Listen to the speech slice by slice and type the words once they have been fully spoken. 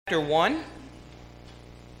1.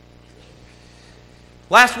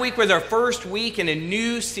 Last week was our first week in a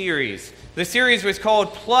new series. The series was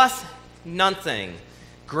called Plus Nothing.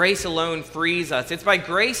 Grace alone frees us. It's by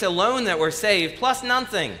grace alone that we're saved, plus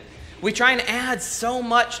nothing. We try and add so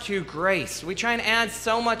much to grace. We try and add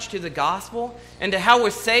so much to the gospel and to how we're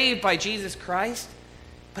saved by Jesus Christ.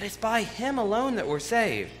 But it's by Him alone that we're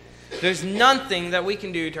saved. There's nothing that we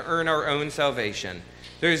can do to earn our own salvation.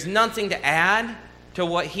 There's nothing to add to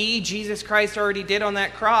what Jesus Christ, already did on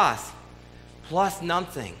that cross. Plus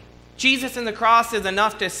nothing. Jesus and the cross is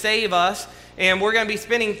enough to save us, and we're going to be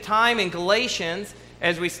spending time in Galatians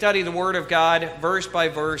as we study the Word of God verse by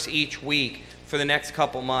verse each week for the next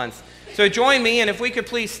couple months. So join me, and if we could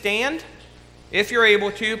please stand. If you're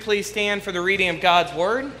able to, please stand for the reading of God's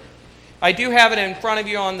Word. I do have it in front of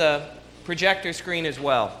you on the projector screen as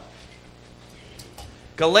well.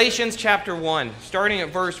 Galatians chapter 1, starting at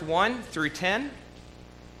verse 1 through 10,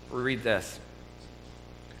 we read this.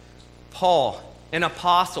 Paul, an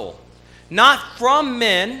apostle, not from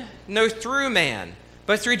men, no through man,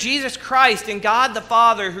 but through Jesus Christ and God the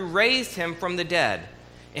Father who raised him from the dead,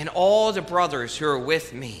 and all the brothers who are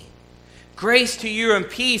with me. Grace to you and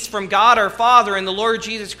peace from God our Father and the Lord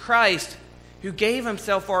Jesus Christ, who gave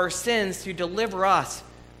himself for our sins to deliver us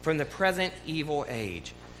from the present evil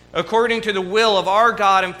age, according to the will of our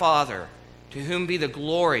God and Father, to whom be the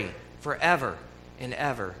glory forever and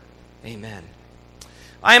ever. Amen.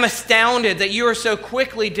 I am astounded that you are so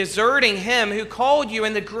quickly deserting him who called you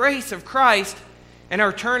in the grace of Christ and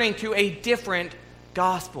are turning to a different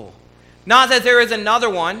gospel. Not that there is another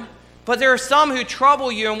one, but there are some who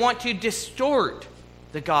trouble you and want to distort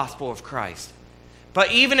the gospel of Christ.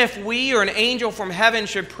 But even if we or an angel from heaven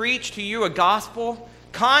should preach to you a gospel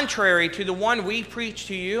contrary to the one we preach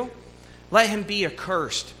to you, let him be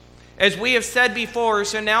accursed. As we have said before,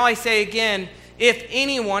 so now I say again, if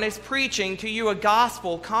anyone is preaching to you a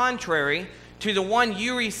gospel contrary to the one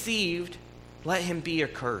you received, let him be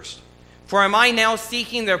accursed. For am I now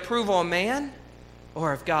seeking the approval of man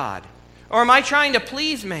or of God? Or am I trying to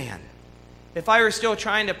please man? If I were still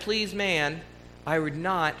trying to please man, I would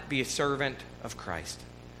not be a servant of Christ.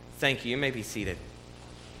 Thank you. You may be seated.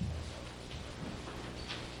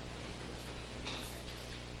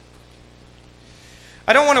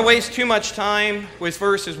 I don't want to waste too much time with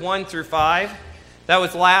verses 1 through 5. That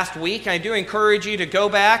was last week. I do encourage you to go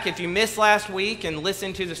back if you missed last week and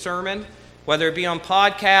listen to the sermon, whether it be on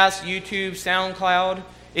podcast, YouTube, SoundCloud.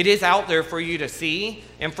 It is out there for you to see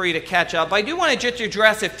and for you to catch up. I do want to just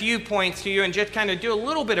address a few points to you and just kind of do a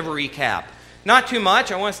little bit of a recap. Not too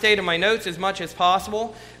much. I want to stay to my notes as much as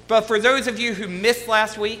possible. But for those of you who missed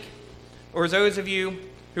last week, or those of you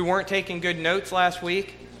who weren't taking good notes last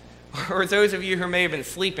week, or those of you who may have been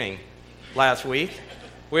sleeping last week,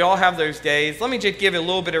 we all have those days. Let me just give you a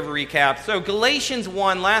little bit of a recap. So Galatians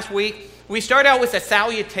 1, last week, we start out with a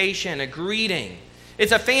salutation, a greeting.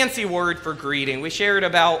 It's a fancy word for greeting. We shared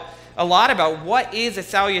a lot about what is a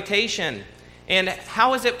salutation and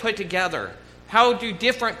how is it put together. How do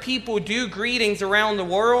different people do greetings around the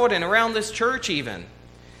world and around this church even?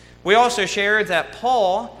 We also shared that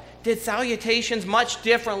Paul did salutations much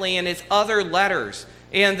differently in his other letters.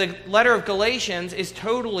 And the letter of Galatians is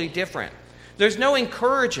totally different. There's no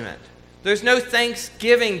encouragement. There's no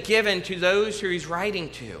thanksgiving given to those who he's writing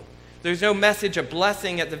to. There's no message of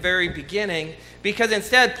blessing at the very beginning, because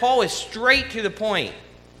instead Paul is straight to the point.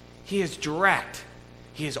 He is direct.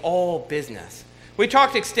 He is all business. We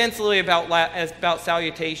talked extensively about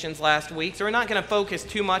salutations last week, so we're not going to focus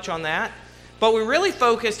too much on that. But we really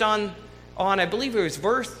focused on I believe it was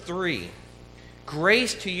verse 3.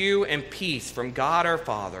 Grace to you and peace from God our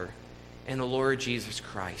Father and the Lord Jesus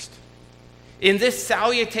Christ. In this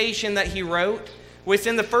salutation that he wrote,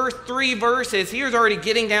 within the first 3 verses, he was already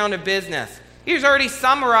getting down to business. He was already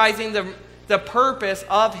summarizing the purpose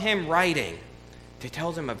of him writing, to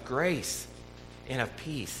tell them of grace and of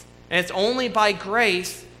peace. And it's only by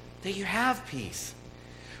grace that you have peace.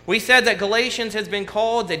 We said that Galatians has been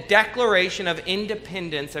called the Declaration of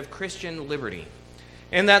Independence of Christian Liberty,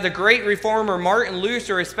 and that the great reformer Martin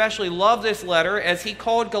Luther especially loved this letter, as he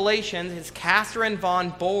called Galatians his Catherine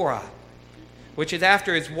von Bora, which is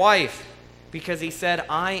after his wife, because he said,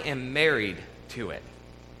 I am married to it.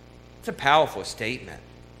 It's a powerful statement.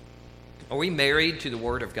 Are we married to the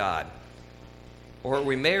Word of God? Or are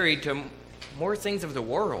we married to more things of the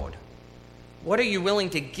world? What are you willing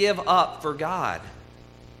to give up for God?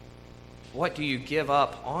 What do you give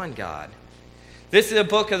up on God? This is a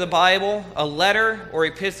book of the Bible, a letter or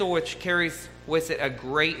epistle which carries with it a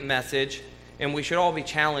great message, and we should all be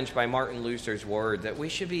challenged by Martin Luther's word that we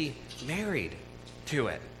should be married to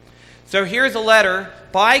it. So here's a letter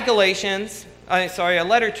by Galatians, a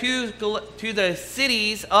letter to the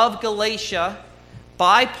cities of Galatia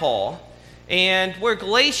by Paul. And where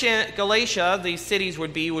Galatia, these cities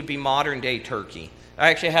would be modern-day Turkey. I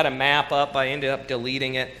actually had a map up. I ended up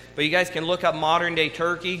deleting it. But you guys can look up modern-day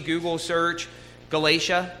Turkey, Google search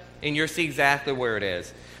Galatia, and you'll see exactly where it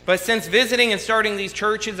is. But since visiting and starting these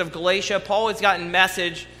churches of Galatia, Paul has gotten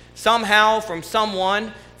message somehow from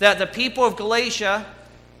someone that the people of Galatia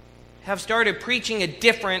have started preaching a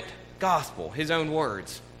different gospel, his own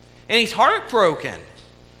words. And he's heartbroken.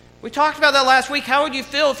 We talked about that last week. How would you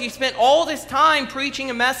feel if you spent all this time preaching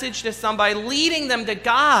a message to somebody, leading them to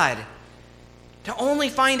God, to only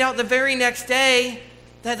find out the very next day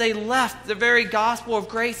that they left the very gospel of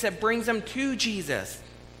grace that brings them to Jesus,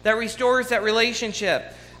 that restores that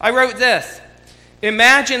relationship? I wrote this.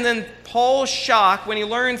 Imagine then Paul's shock when he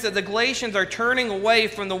learns that the Galatians are turning away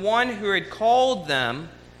from the one who had called them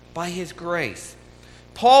by his grace.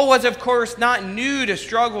 Paul was, of course, not new to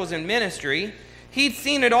struggles in ministry. He'd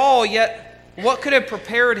seen it all, yet what could have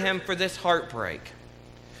prepared him for this heartbreak?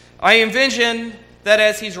 I envision that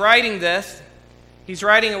as he's writing this, he's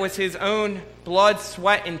writing it with his own blood,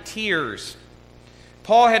 sweat, and tears.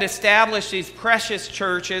 Paul had established these precious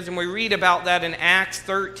churches, and we read about that in Acts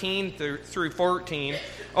 13 through 14,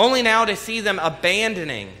 only now to see them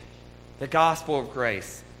abandoning the gospel of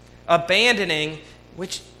grace. Abandoning,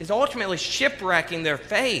 which is ultimately shipwrecking their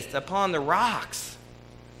faith upon the rocks.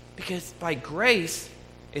 Because by grace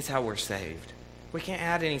is how we're saved. We can't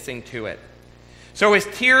add anything to it. So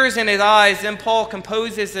with tears in his eyes, then Paul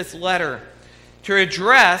composes this letter to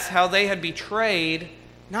address how they had betrayed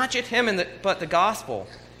not just him, but the gospel.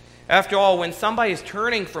 After all, when somebody is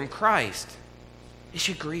turning from Christ, it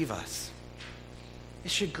should grieve us.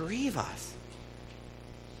 It should grieve us.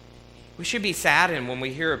 We should be saddened when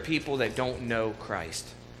we hear of people that don't know Christ.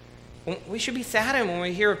 We should be saddened when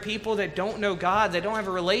we hear of people that don't know God, that don't have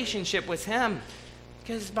a relationship with Him.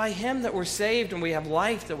 Because it's by Him that we're saved and we have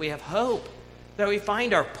life, that we have hope, that we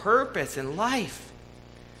find our purpose in life.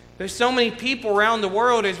 There's so many people around the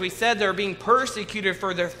world, as we said, that are being persecuted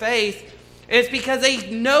for their faith. It's because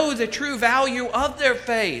they know the true value of their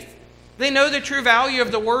faith. They know the true value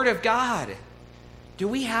of the Word of God. Do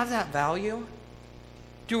we have that value?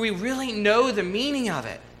 Do we really know the meaning of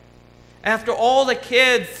it? After all the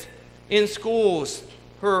kids in schools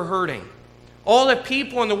who are hurting, all the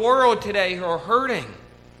people in the world today who are hurting,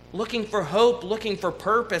 looking for hope, looking for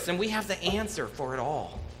purpose, and we have the answer for it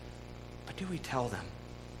all. But do we tell them?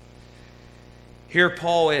 Here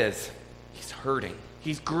Paul is. He's hurting.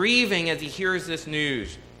 He's grieving as he hears this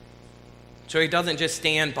news. So he doesn't just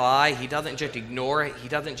stand by. He doesn't just ignore it. He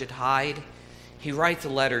doesn't just hide. He writes a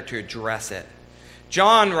letter to address it.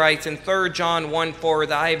 John writes in 3 John 1:4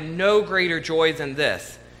 that I have no greater joy than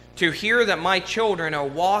this, to hear that my children are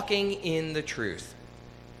walking in the truth.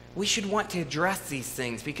 We should want to address these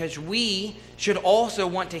things because we should also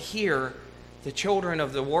want to hear the children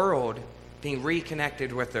of the world being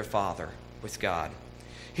reconnected with their Father, with God.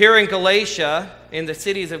 Here in Galatia, in the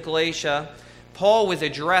cities of Galatia, Paul was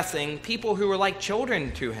addressing people who were like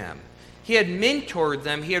children to him. He had mentored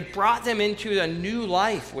them. He had brought them into a new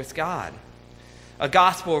life with God, a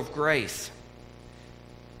gospel of grace.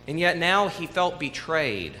 And yet now he felt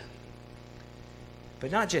betrayed.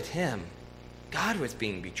 But not just him. God was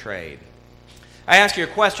being betrayed. I asked you a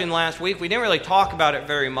question last week. We didn't really talk about it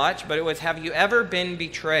very much, but it was, have you ever been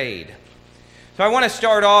betrayed? So I want to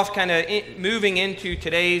start off kind of moving into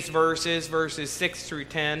today's verses 6 through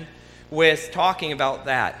 10, with talking about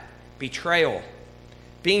that, betrayal,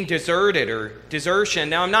 being deserted or desertion.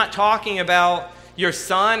 Now I'm not talking about your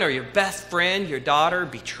son or your best friend, your daughter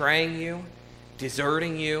betraying you,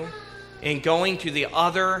 deserting you, and going to the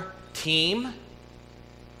other team,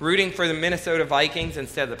 rooting for the Minnesota Vikings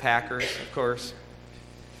instead of the Packers, of course.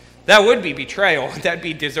 That would be betrayal. That'd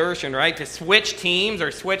be desertion, right? To switch teams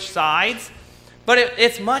or switch sides. But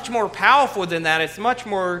it's much more powerful than that. It's much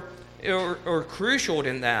more or crucial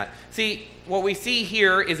than that. See, what we see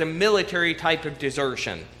here is a military type of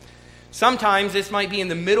desertion. Sometimes this might be in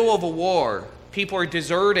the middle of a war. People are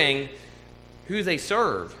deserting who they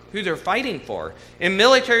serve, who they're fighting for. In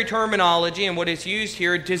military terminology and what is used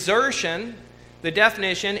here, desertion, the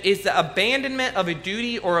definition, is the abandonment of a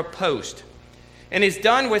duty or a post, and is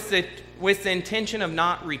done with the intention of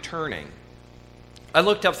not returning. I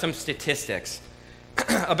looked up some statistics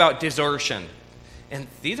about desertion, and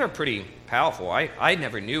these are pretty powerful. I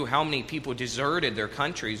never knew how many people deserted their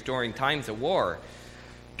countries during times of war.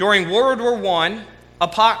 During World War I,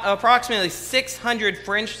 approximately 600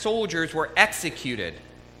 French soldiers were executed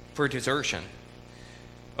for desertion.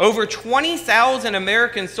 Over 20,000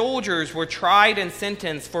 American soldiers were tried and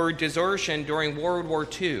sentenced for desertion during World War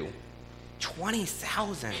II.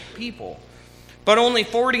 20,000 people. But only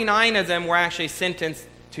 49 of them were actually sentenced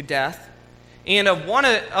to death. And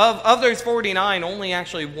of those 49, only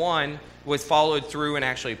actually one was followed through and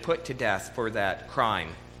actually put to death for that crime.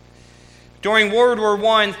 During World War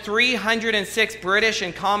I, 306 British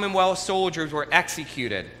and Commonwealth soldiers were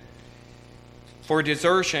executed for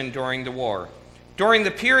desertion during the war. During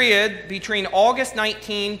the period between August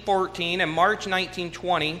 1914 and March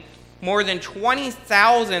 1920, more than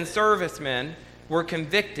 20,000 servicemen were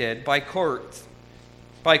convicted by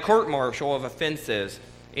court-martial of offenses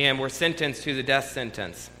and were sentenced to the death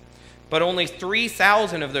sentence. But only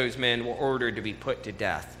 3,000 of those men were ordered to be put to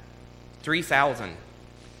death. 3,000.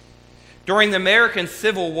 During the American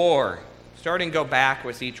Civil War, starting to go back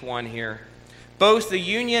with each one here, both the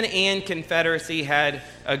Union and Confederacy had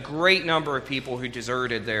a great number of people who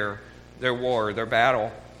deserted their war, their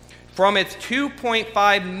battle. From its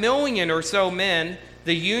 2.5 million or so men,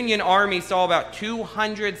 the Union Army saw about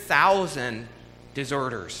 200,000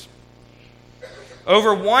 deserters.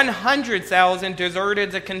 Over 100,000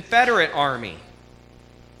 deserted the Confederate Army.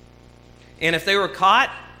 And if they were caught,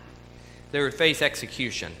 they would face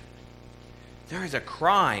execution. There is a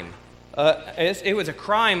crime. It was a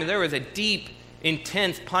crime. There was a deep,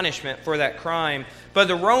 intense punishment for that crime. But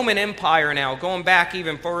the Roman Empire now, going back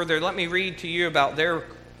even further, let me read to you about their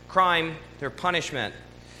crime, their punishment.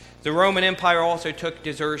 The Roman Empire also took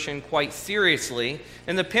desertion quite seriously,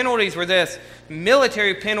 and the penalties were this.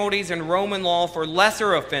 Military penalties in Roman law for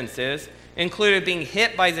lesser offenses included being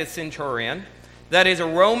hit by the centurion, that is a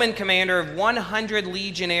Roman commander of 100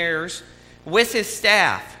 legionnaires, with his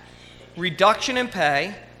staff, reduction in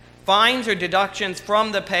pay, fines or deductions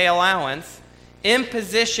from the pay allowance,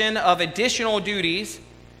 imposition of additional duties,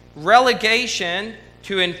 relegation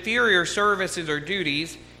to inferior services or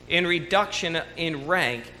duties, and reduction in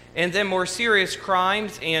rank. And then more serious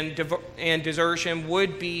crimes and desertion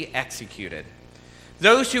would be executed.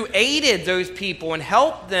 Those who aided those people and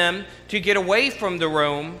helped them to get away from the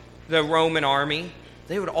Roman army,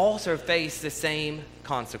 they would also face the same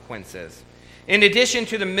consequences. In addition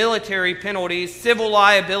to the military penalties, civil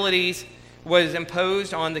liabilities was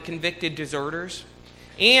imposed on the convicted deserters,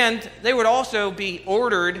 and they would also be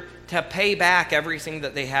ordered to pay back everything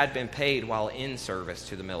that they had been paid while in service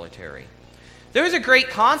to the military. There was a great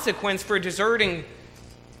consequence for deserting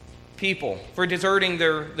people, for deserting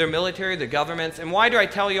their military, the governments. And why do I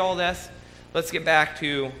tell you all this? Let's get back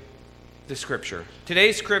to the scripture.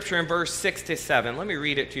 Today's scripture in verse 6 to 7. Let me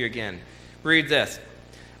read it to you again. Read this.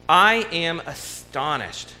 I am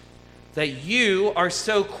astonished that you are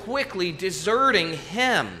so quickly deserting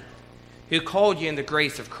him who called you in the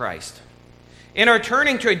grace of Christ and are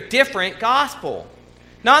turning to a different gospel.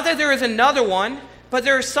 Not that there is another one, but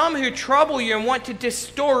there are some who trouble you and want to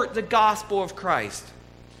distort the gospel of Christ.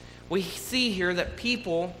 We see here that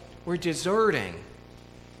people were deserting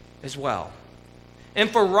as well. And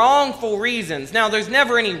for wrongful reasons. Now, there's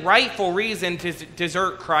never any rightful reason to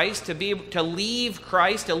desert Christ, to leave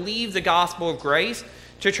Christ, to leave the gospel of grace,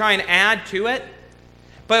 to try and add to it.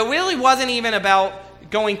 But it really wasn't even about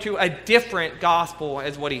going to a different gospel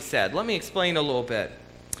as what he said. Let me explain a little bit.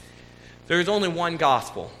 There's only one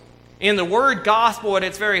gospel. And the word gospel at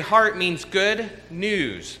its very heart means good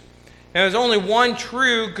news. And there's only one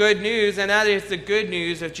true good news, and that is the good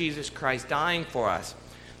news of Jesus Christ dying for us.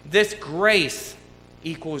 This grace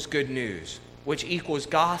equals good news, which equals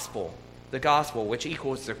gospel, the gospel, which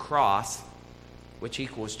equals the cross, which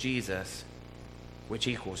equals Jesus, which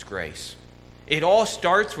equals grace. It all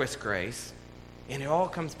starts with grace, and it all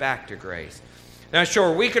comes back to grace. Now,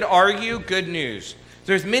 sure, we could argue good news.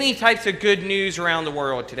 There's many types of good news around the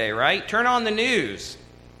world today, right? Turn on the news.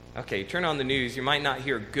 Okay, turn on the news. You might not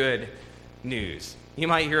hear good news. You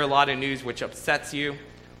might hear a lot of news which upsets you,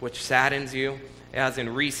 which saddens you. As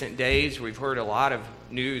in recent days, we've heard a lot of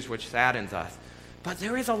news which saddens us. But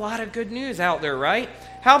there is a lot of good news out there, right?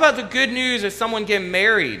 How about the good news of someone getting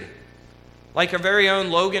married? Like our very own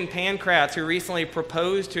Logan Pancratz, who recently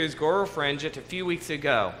proposed to his girlfriend just a few weeks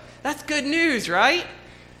ago. That's good news, right?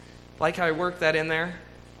 Like how I worked that in there?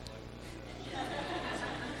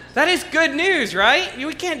 That is good news, right?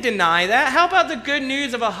 We can't deny that. How about the good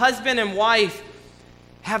news of a husband and wife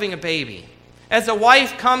having a baby? As the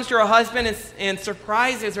wife comes to her husband and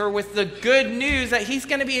surprises her with the good news that he's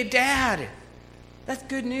going to be a dad. That's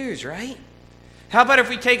good news, right? How about if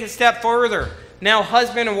we take a step further? Now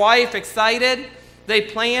husband and wife excited, they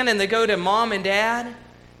plan and they go to mom and dad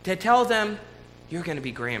to tell them, you're going to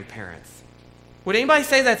be grandparents. Would anybody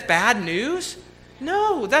say that's bad news?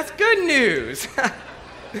 No, that's good news.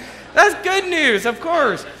 That's good news, of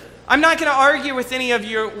course. I'm not going to argue with any of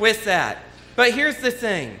you with that. But here's the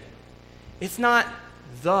thing. It's not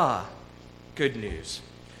the good news.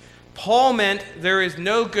 Paul meant there is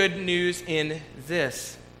no good news in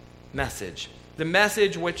this message. The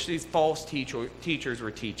message which these false teachers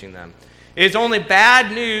were teaching them. It is only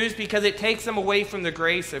bad news because it takes them away from the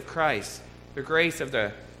grace of Christ, the grace of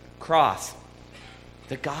the cross.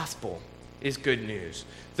 The gospel is good news.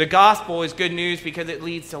 The gospel is good news because it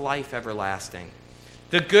leads to life everlasting.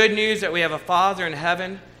 The good news that we have a Father in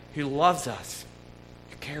heaven who loves us,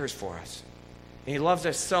 who cares for us. And he loves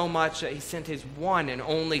us so much that he sent his one and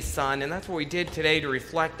only Son, and that's what we did today to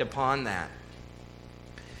reflect upon that.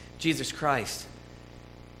 Jesus Christ.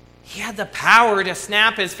 He had the power to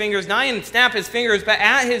snap his fingers, not even snap his fingers, but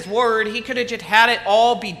at his word, he could have just had it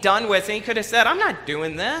all be done with, and he could have said, I'm not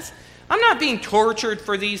doing this. I'm not being tortured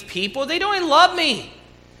for these people. They don't even love me.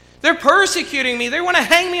 They're persecuting me. They want to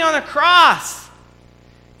hang me on a cross.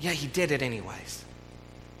 Yet he did it anyways.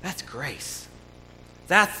 That's grace.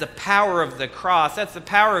 That's the power of the cross. That's the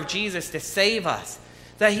power of Jesus to save us.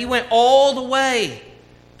 That he went all the way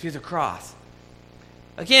to the cross.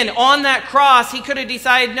 Again, on that cross, he could have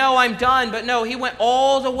decided, no, I'm done. But no, he went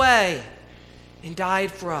all the way and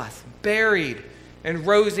died for us, buried, and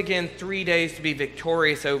rose again 3 days to be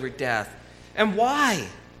victorious over death. And why?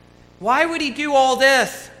 Why would he do all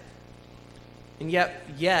this? And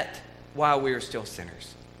yet, while we were still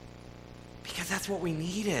sinners. Because that's what we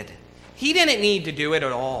needed. He didn't need to do it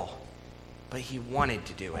at all, but he wanted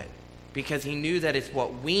to do it because he knew that it's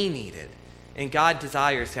what we needed. And God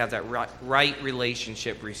desires to have that right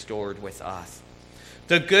relationship restored with us.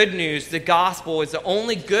 The good news, the gospel, is the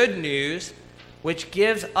only good news which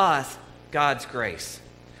gives us God's grace,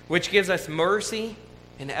 which gives us mercy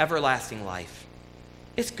and everlasting life.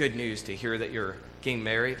 It's good news to hear that you're getting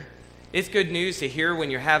married. It's good news to hear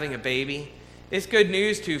when you're having a baby. It's good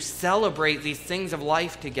news to celebrate these things of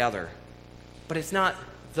life together. But it's not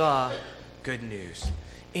the good news.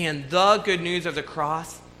 And the good news of the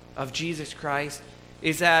cross of Jesus Christ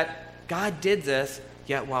is that God did this,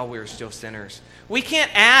 yet while we were still sinners. We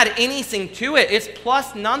can't add anything to it. It's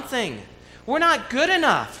plus nothing. We're not good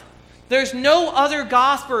enough. There's no other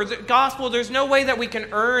gospel. There's no way that we can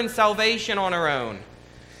earn salvation on our own.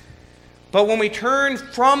 But when we turn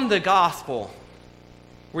from the gospel,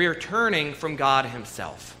 we are turning from God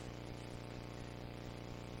himself.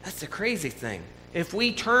 That's the crazy thing. If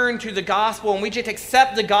we turn to the gospel and we just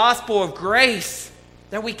accept the gospel of grace,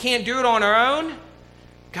 that we can't do it on our own,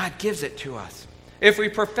 God gives it to us. If we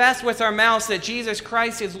profess with our mouths that Jesus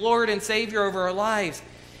Christ is Lord and Savior over our lives,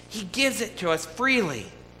 he gives it to us freely.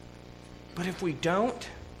 But if we don't,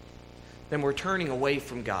 then we're turning away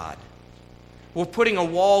from God. We're putting a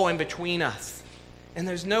wall in between us. And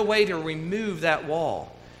there's no way to remove that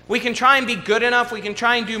wall. We can try and be good enough. We can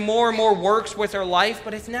try and do more and more works with our life,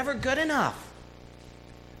 but it's never good enough.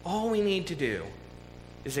 All we need to do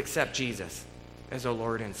is accept Jesus as our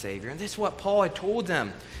Lord and Savior. And this is what Paul had told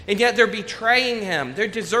them. And yet they're betraying him. They're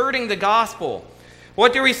deserting the gospel.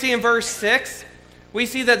 What do we see in verse 6? We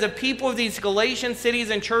see that the people of these Galatian cities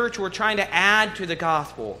and church were trying to add to the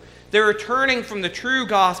gospel. They were turning from the true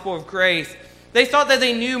gospel of grace. They thought that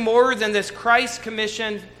they knew more than this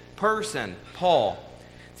Christ-commissioned person, Paul.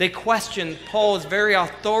 They questioned Paul's very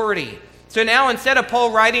authority. So now instead of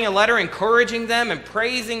Paul writing a letter encouraging them and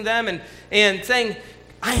praising them and saying,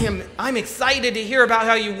 I'm excited to hear about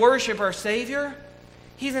how you worship our Savior,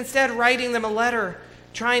 he's instead writing them a letter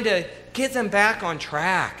trying to get them back on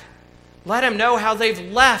track. Let them know how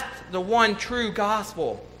they've left the one true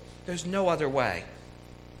gospel. There's no other way.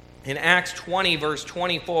 In Acts 20, verse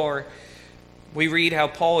 24, we read how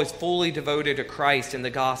Paul is fully devoted to Christ in the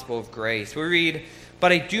gospel of grace. We read,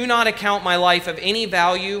 "But I do not account my life of any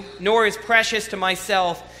value, nor as precious to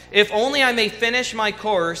myself, if only I may finish my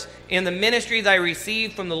course in the ministry that I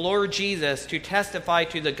received from the Lord Jesus to testify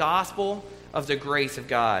to the gospel of the grace of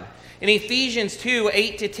God." In Ephesians 2,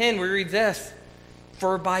 8-10, we read this,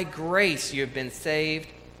 "For by grace you have been saved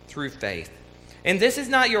through faith. And this is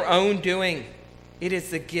not your own doing. It is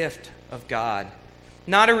the gift of God,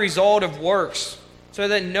 not a result of works, so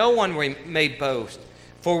that no one may boast.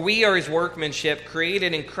 For we are his workmanship,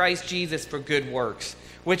 created in Christ Jesus for good works,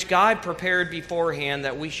 which God prepared beforehand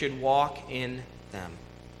that we should walk in them."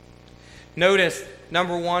 Notice,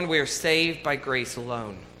 number one, we are saved by grace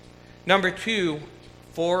alone. Number two,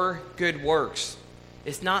 for good works.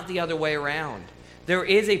 It's not the other way around. There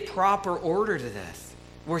is a proper order to this.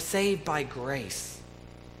 We're saved by grace.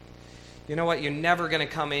 You know what? You're never going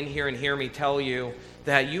to come in here and hear me tell you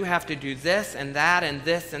that you have to do this and that and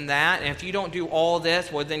this and that. And if you don't do all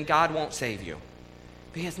this, well, then God won't save you.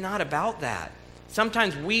 But it's not about that.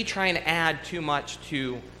 Sometimes we try and add too much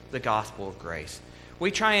to the gospel of grace.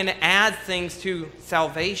 We try and add things to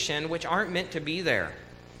salvation which aren't meant to be there.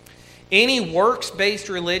 Any works-based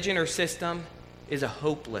religion or system is a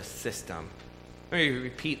hopeless system. Let me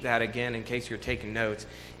repeat that again in case you're taking notes.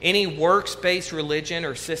 Any works-based religion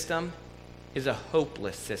or system is a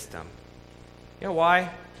hopeless system. You know why?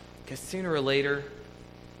 Because sooner or later,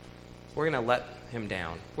 we're going to let him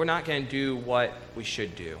down. We're not going to do what we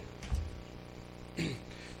should do.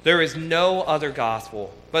 There is no other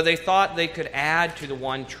gospel, but they thought they could add to the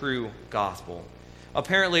one true gospel.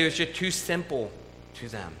 Apparently, it was just too simple to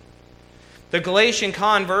them. The Galatian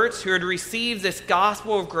converts who had received this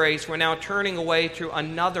gospel of grace were now turning away to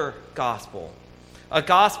another gospel, a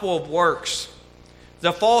gospel of works.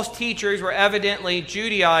 The false teachers were evidently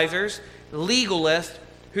Judaizers, legalists,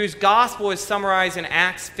 whose gospel is summarized in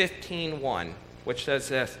Acts 15:1, which says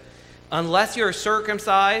this: "Unless you are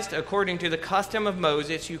circumcised according to the custom of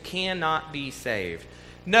Moses, you cannot be saved."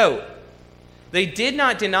 Note, they did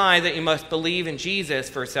not deny that you must believe in Jesus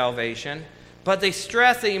for salvation, but they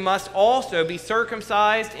stressed that you must also be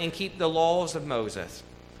circumcised and keep the laws of Moses.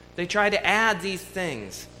 They tried to add these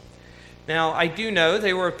things. Now, I do know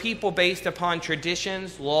they were a people based upon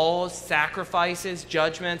traditions, laws, sacrifices,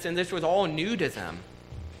 judgments, and this was all new to them.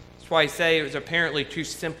 That's why I say it was apparently too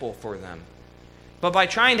simple for them. But by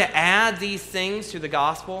trying to add these things to the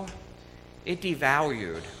gospel, it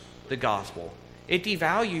devalued the gospel. It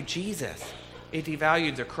devalued Jesus. It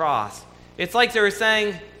devalued the cross. It's like they were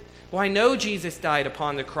saying, well, I know Jesus died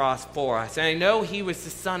upon the cross for us, and I know he was the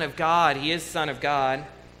Son of God. He is Son of God.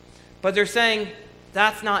 But they're saying,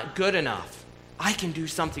 that's not good enough. I can do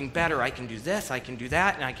something better. I can do this, I can do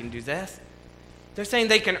that, and I can do this. They're saying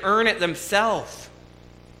they can earn it themselves.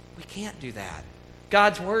 We can't do that.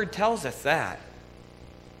 God's word tells us that.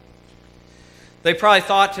 They probably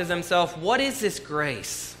thought to themselves, what is this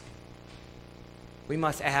grace? We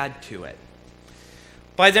must add to it.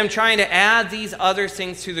 By them trying to add these other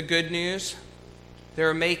things to the good news,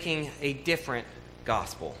 they're making a different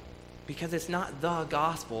gospel, because it's not the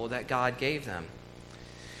gospel that God gave them.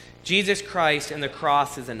 Jesus Christ and the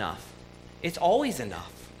cross is enough. It's always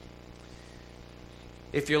enough.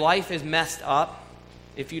 If your life is messed up,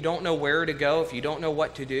 if you don't know where to go, if you don't know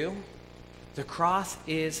what to do, the cross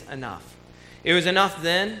is enough. It was enough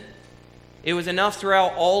then. It was enough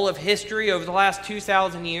throughout all of history over the last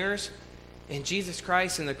 2,000 years. And Jesus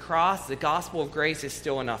Christ and the cross, the gospel of grace, is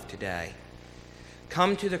still enough today.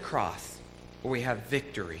 Come to the cross where we have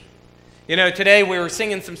victory. You know, today we were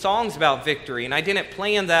singing some songs about victory, and I didn't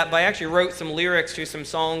plan that, but I actually wrote some lyrics to some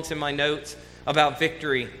songs in my notes about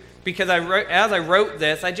victory. Because as I wrote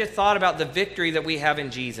this, I just thought about the victory that we have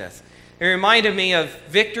in Jesus. It reminded me of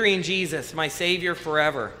victory in Jesus, my Savior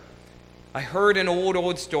forever. I heard an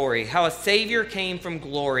old story, how a Savior came from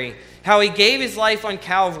glory, how he gave his life on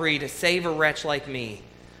Calvary to save a wretch like me.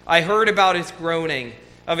 I heard about his groaning,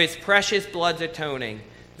 of his precious blood's atoning.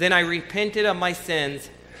 Then I repented of my sins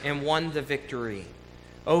and won the victory.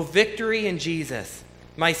 Oh, victory in Jesus,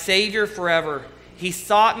 my Savior forever. He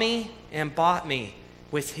sought me and bought me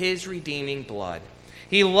with his redeeming blood.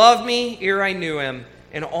 He loved me ere I knew him,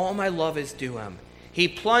 and all my love is due him. He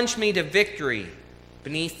plunged me to victory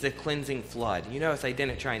beneath the cleansing flood. You notice I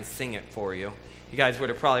didn't try and sing it for you. You guys would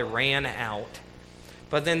have probably ran out.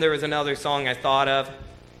 But then there was another song I thought of.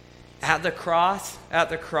 At the cross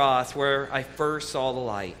where I first saw the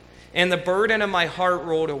light, and the burden of my heart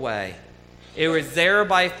rolled away. It was there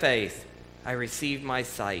by faith I received my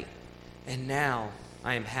sight, and now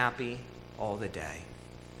I am happy all the day.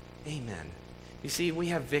 Amen. You see, we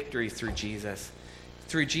have victory through Jesus.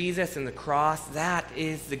 Through Jesus and the cross, that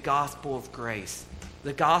is the gospel of grace,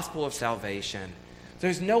 the gospel of salvation.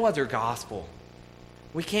 There's no other gospel.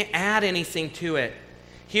 We can't add anything to it.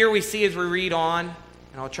 Here we see as we read on,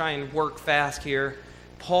 and I'll try and work fast here,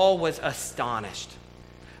 Paul was astonished.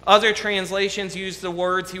 Other translations use the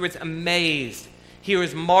words, he was amazed, he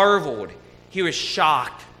was marveled, he was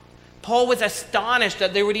shocked. Paul was astonished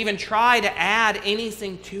that they would even try to add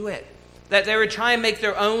anything to it, that they would try and make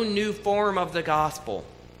their own new form of the gospel.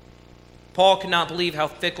 Paul could not believe how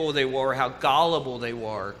fickle they were, how gullible they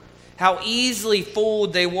were, how easily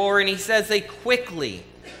fooled they were, and he says they quickly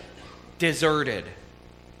deserted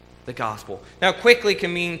the gospel. Now, quickly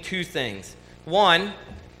can mean two things. One,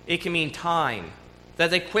 it can mean time, that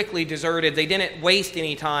they quickly deserted. They didn't waste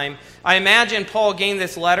any time. I imagine Paul gained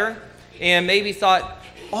this letter and maybe thought,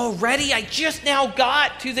 already I just now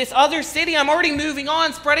got to this other city. I'm already moving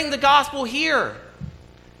on, spreading the gospel here.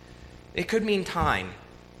 It could mean time.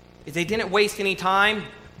 If they didn't waste any time,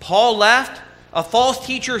 Paul left. A false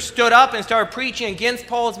teacher stood up and started preaching against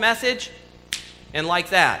Paul's message, and like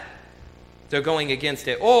that, they're going against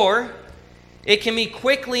it. Or it can be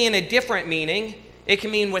quickly in a different meaning. It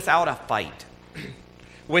can mean without a fight,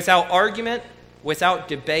 without argument, without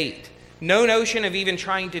debate. No notion of even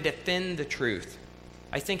trying to defend the truth.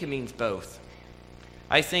 I think it means both.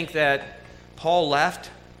 I think that Paul left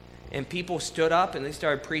and people stood up and they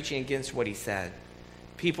started preaching against what he said.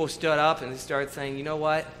 People stood up and they started saying, you know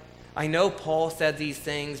what? I know Paul said these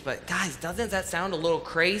things, but guys, doesn't that sound a little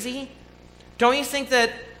crazy? Don't you think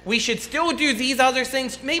that we should still do these other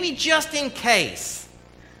things, maybe just in case?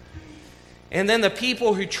 And then the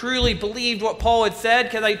people who truly believed what Paul had said,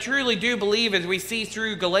 because I truly do believe, as we see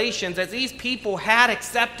through Galatians, that these people had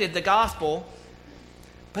accepted the gospel,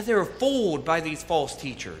 but they were fooled by these false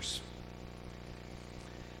teachers.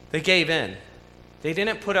 They gave in. They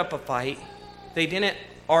didn't put up a fight. They didn't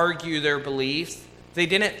argue their beliefs. They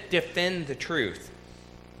didn't defend the truth.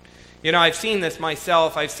 You know, I've seen this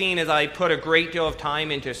myself. I've seen as I put a great deal of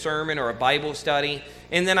time into a sermon or a Bible study,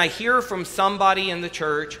 and then I hear from somebody in the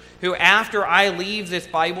church who, after I leave this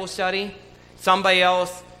Bible study, somebody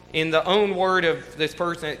else, in the own word of this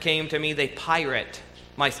person that came to me, they pirate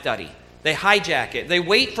my study. They hijack it. They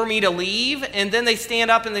wait for me to leave, and then they stand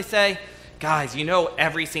up and they say, guys, you know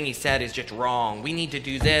everything he said is just wrong. We need to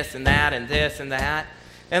do this and that and this and that.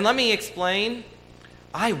 And let me explain.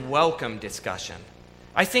 I welcome discussion.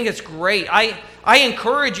 I think it's great. I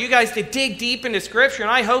encourage you guys to dig deep into Scripture,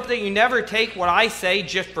 and I hope that you never take what I say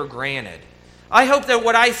just for granted. I hope that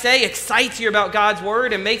what I say excites you about God's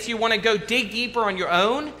Word and makes you want to go dig deeper on your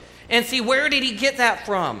own and see, where did he get that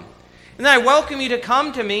from? And then I welcome you to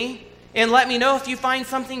come to me and let me know if you find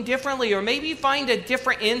something differently, or maybe you find a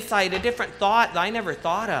different insight, a different thought that I never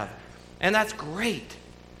thought of. And that's great.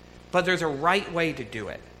 But there's a right way to do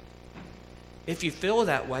it. If you feel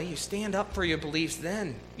that way, you stand up for your beliefs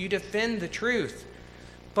then. You defend the truth.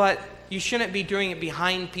 But you shouldn't be doing it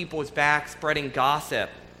behind people's backs, spreading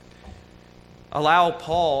gossip. Allow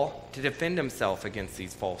Paul to defend himself against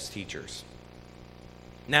these false teachers.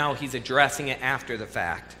 Now he's addressing it after the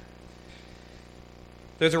fact.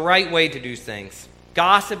 There's a right way to do things.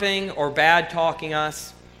 Gossiping or bad talking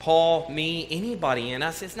us, Paul, me, anybody in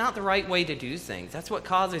us, is not the right way to do things. That's what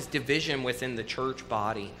causes division within the church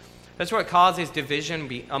body. That's what causes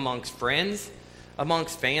division amongst friends,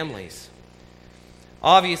 amongst families.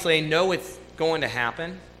 Obviously, I know it's going to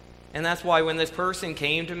happen, and that's why when this person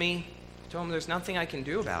came to me, I told him there's nothing I can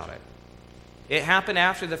do about it. It happened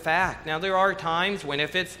after the fact. Now, there are times when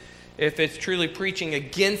if it's truly preaching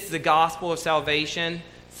against the gospel of salvation,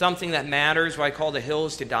 something that matters, what I call the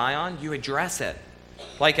hills to die on, you address it.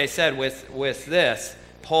 Like I said with this,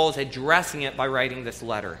 Paul's addressing it by writing this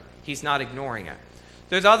letter. He's not ignoring it.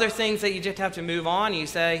 There's other things that you just have to move on. You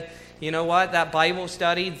say, you know what, that Bible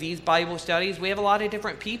study, these Bible studies, we have a lot of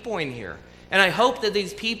different people in here. And I hope that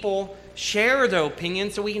these people share their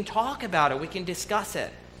opinions so we can talk about it, we can discuss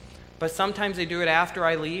it. But sometimes they do it after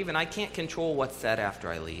I leave, and I can't control what's said after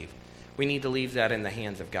I leave. We need to leave that in the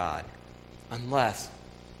hands of God, unless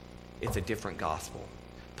it's a different gospel.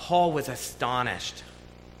 Paul was astonished.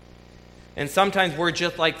 And sometimes we're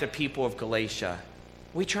just like the people of Galatia.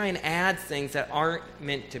 We try and add things that aren't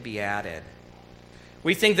meant to be added.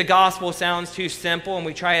 We think the gospel sounds too simple, and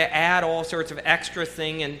we try to add all sorts of extra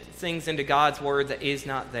things into God's word that is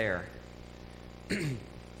not there.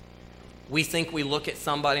 We think we look at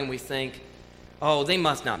somebody and we think, oh, they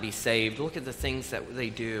must not be saved. Look at the things that they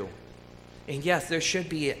do. And yes, there should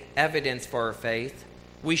be evidence for our faith.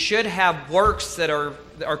 We should have works that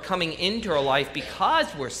are coming into our life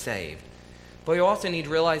because we're saved. But we also need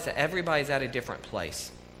to realize that everybody's at a different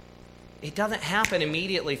place. It doesn't happen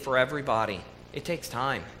immediately for everybody. It takes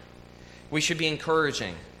time. We should be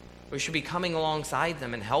encouraging. We should be coming alongside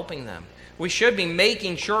them and helping them. We should be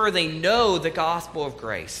making sure they know the gospel of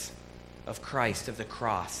grace, of Christ, of the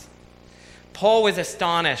cross. Paul was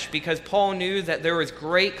astonished because Paul knew that there was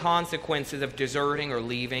great consequences of deserting or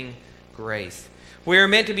leaving grace. We are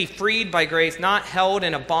meant to be freed by grace, not held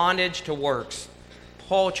in a bondage to works.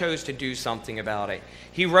 Paul chose to do something about it.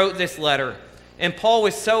 He wrote this letter, and Paul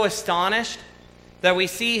was so astonished that we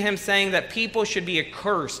see him saying that people should be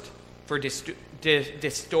accursed for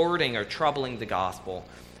distorting or troubling the gospel.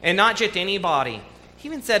 And not just anybody. He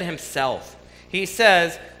even said himself. He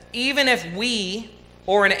says, even if we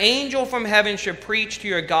or an angel from heaven should preach to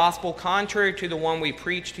you a gospel contrary to the one we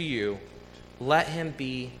preach to you, let him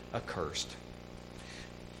be accursed.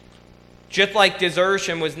 Just like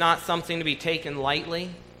desertion was not something to be taken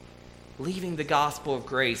lightly, leaving the gospel of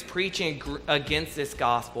grace, preaching against this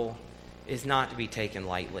gospel, is not to be taken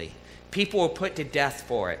lightly. People were put to death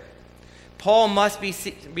for it. Paul must be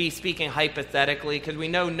speaking hypothetically, because we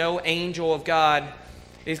know no angel of God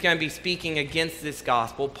is going to be speaking against this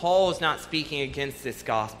gospel. Paul is not speaking against this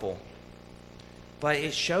gospel. But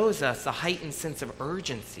it shows us a heightened sense of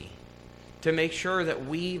urgency to make sure that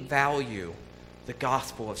we value the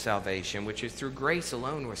gospel of salvation, which is through grace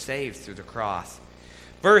alone we're saved through the cross.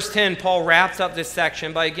 Verse 10, Paul wraps up this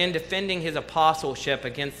section by again defending his apostleship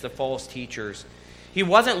against the false teachers. He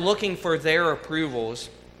wasn't looking for their approvals,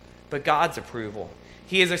 but God's approval.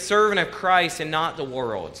 He is a servant of Christ and not the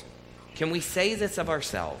world's. Can we say this of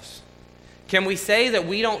ourselves? Can we say that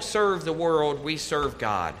we don't serve the world, we serve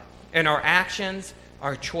God? And our actions,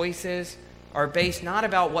 our choices are based not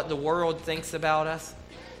about what the world thinks about us,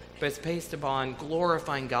 but it's based upon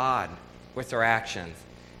glorifying God with our actions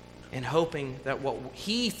and hoping that what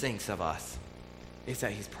he thinks of us is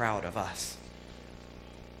that he's proud of us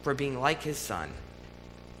for being like his son.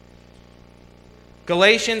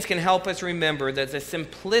 Galatians can help us remember that the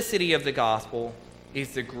simplicity of the gospel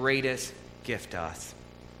is the greatest gift to us.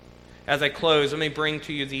 As I close, let me bring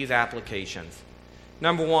to you these applications.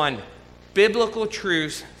 Number one, biblical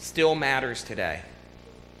truth still matters today.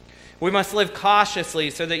 We must live cautiously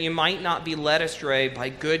so that you might not be led astray by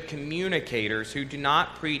good communicators who do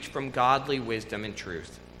not preach from godly wisdom and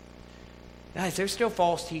truth. Guys, there's still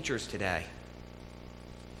false teachers today.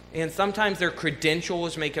 And sometimes their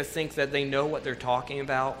credentials make us think that they know what they're talking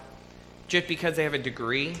about just because they have a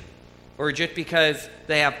degree or just because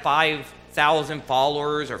they have 5,000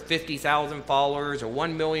 followers or 50,000 followers or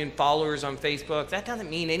 1 million followers on Facebook. That doesn't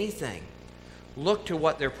mean anything. Look to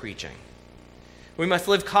what they're preaching. We must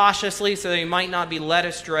live cautiously so they might not be led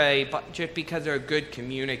astray but just because they're a good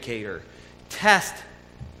communicator. Test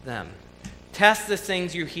them. Test the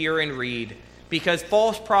things you hear and read, because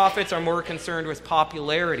false prophets are more concerned with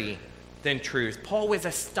popularity than truth. Paul was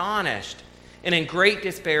astonished and in great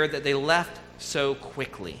despair that they left so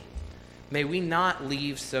quickly. May we not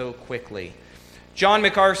leave so quickly. John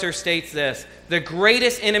MacArthur states this: the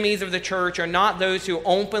greatest enemies of the church are not those who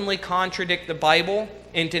openly contradict the Bible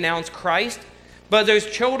and denounce Christ, but those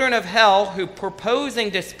children of hell who,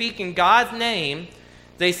 proposing to speak in God's name,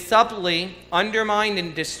 they subtly undermine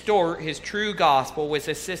and distort his true gospel with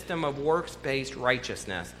a system of works-based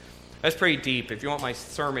righteousness. That's pretty deep. If you want my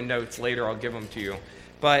sermon notes later, I'll give them to you.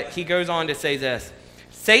 But he goes on to say this: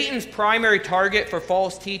 Satan's primary target for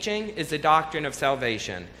false teaching is the doctrine of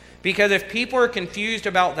salvation. Because if people are confused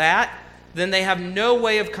about that, then they have no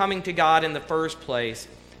way of coming to God in the first place,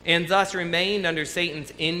 and thus remain under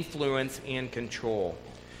Satan's influence and control.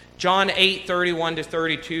 John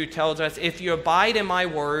 8:31-32 tells us, if you abide in my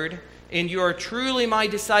word, and you are truly my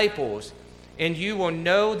disciples, and you will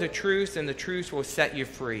know the truth, and the truth will set you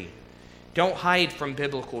free. Don't hide from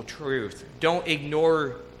biblical truth. Don't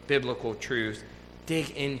ignore biblical truth.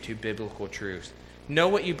 Dig into biblical truth. Know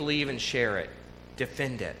what you believe and share it.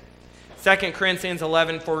 Defend it. 2 Corinthians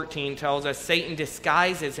 11:14 tells us Satan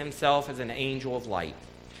disguises himself as an angel of light.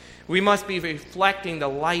 We must be reflecting the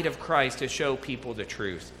light of Christ to show people the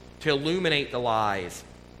truth, to illuminate the lies.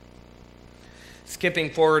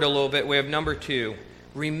 Skipping forward a little bit, we have number 2.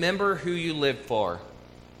 Remember who you live for.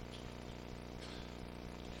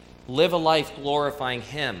 Live a life glorifying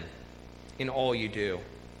him in all you do.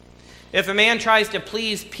 If a man tries to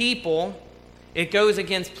please people, it goes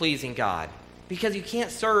against pleasing God, because you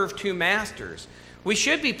can't serve two masters. We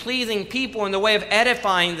should be pleasing people in the way of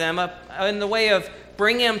edifying them, in the way of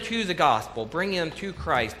bringing them to the gospel, bringing them to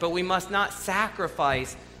Christ, but we must not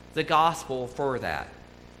sacrifice the gospel for that.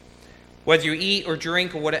 Whether you eat or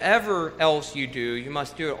drink or whatever else you do, you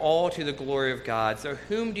must do it all to the glory of God. So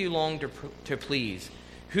whom do you long to please?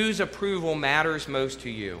 Whose approval matters most to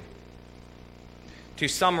you? To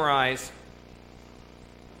summarize,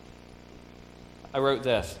 I wrote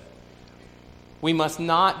this: we must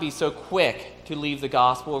not be so quick to leave the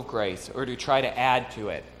gospel of grace or to try to add to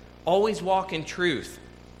it. Always walk in truth.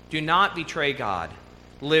 Do not betray God.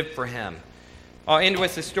 Live for him. I'll end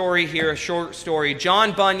with a story here, a short story.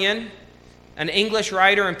 John Bunyan, an English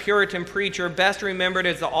writer and Puritan preacher, best remembered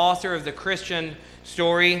as the author of the Christian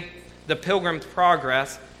story, The Pilgrim's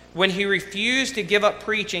Progress. When he refused to give up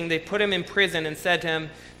preaching, they put him in prison and said to him,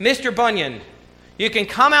 "Mr. Bunyan, you can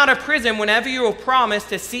come out of prison whenever you will promise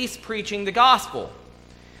to cease preaching the gospel."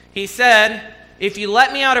 He said, "If you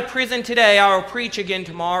let me out of prison today, I will preach again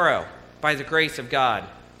tomorrow, by the grace of God."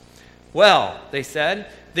 "Well," they said,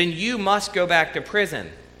 "then you must go back to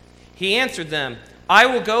prison." He answered them, "I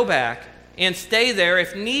will go back and stay there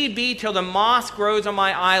if need be till the moss grows on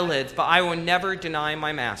my eyelids, but I will never deny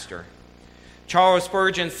my master." Charles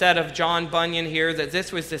Spurgeon said of John Bunyan here that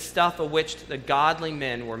this was the stuff of which the godly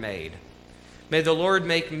men were made. May the Lord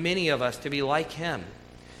make many of us to be like him.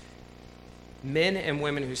 Men and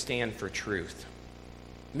women who stand for truth.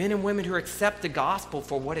 Men and women who accept the gospel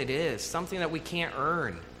for what it is, something that we can't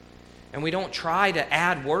earn. And we don't try to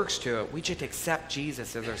add works to it. We just accept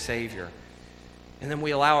Jesus as our Savior. And then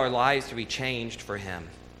we allow our lives to be changed for him.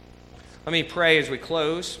 Let me pray as we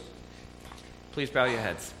close. Please bow your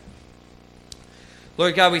heads.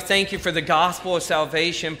 Lord God, we thank you for the gospel of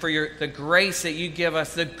salvation, for the grace that you give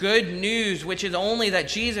us, the good news, which is only that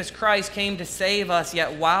Jesus Christ came to save us,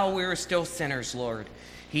 yet while we were still sinners, Lord.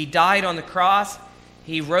 He died on the cross,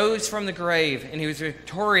 he rose from the grave, and he was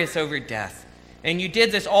victorious over death. And you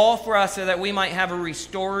did this all for us so that we might have a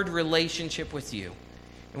restored relationship with you.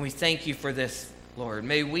 And we thank you for this, Lord.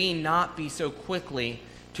 May we not be so quickly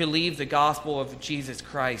to leave the gospel of Jesus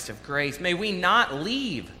Christ, of grace. May we not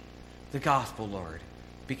leave the gospel, Lord,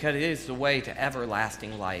 because it is the way to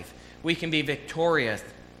everlasting life. We can be victorious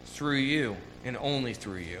through you and only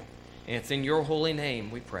through you. And it's in your holy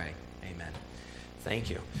name we pray. Amen. Thank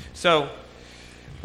you. So